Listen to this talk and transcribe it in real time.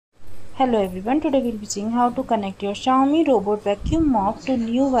Hello everyone, today we'll be seeing how to connect your Xiaomi robot vacuum mop to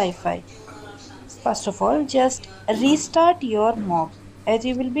new Wi-Fi. First of all, just restart your mop, as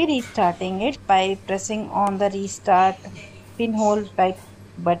you will be restarting it by pressing on the restart pinhole right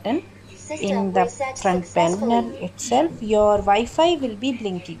button in System the reset front panel successfully. itself. Your Wi-Fi will be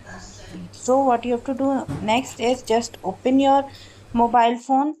blinking. So what you have to do next is just open your mobile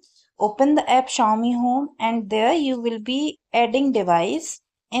phone, open the app Xiaomi Home, and there you will be adding device.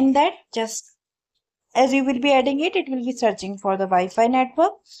 In that, just as you will be adding it, it will be searching for the Wi-Fi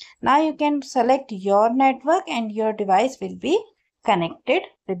network. Now you can select your network and your device will be connected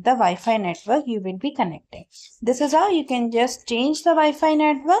with the Wi-Fi network you will be connecting. This is how you can just change the Wi-Fi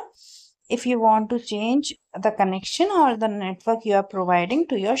network if you want to change the connection or the network you are providing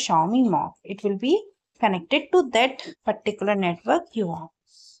to your Xiaomi mop. It will be connected to that particular network you want.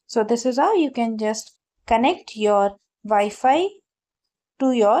 So this is how you can just connect your Wi-Fi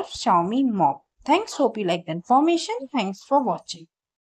to your Xiaomi mop. Thanks. Hope you like the information. Thanks for watching.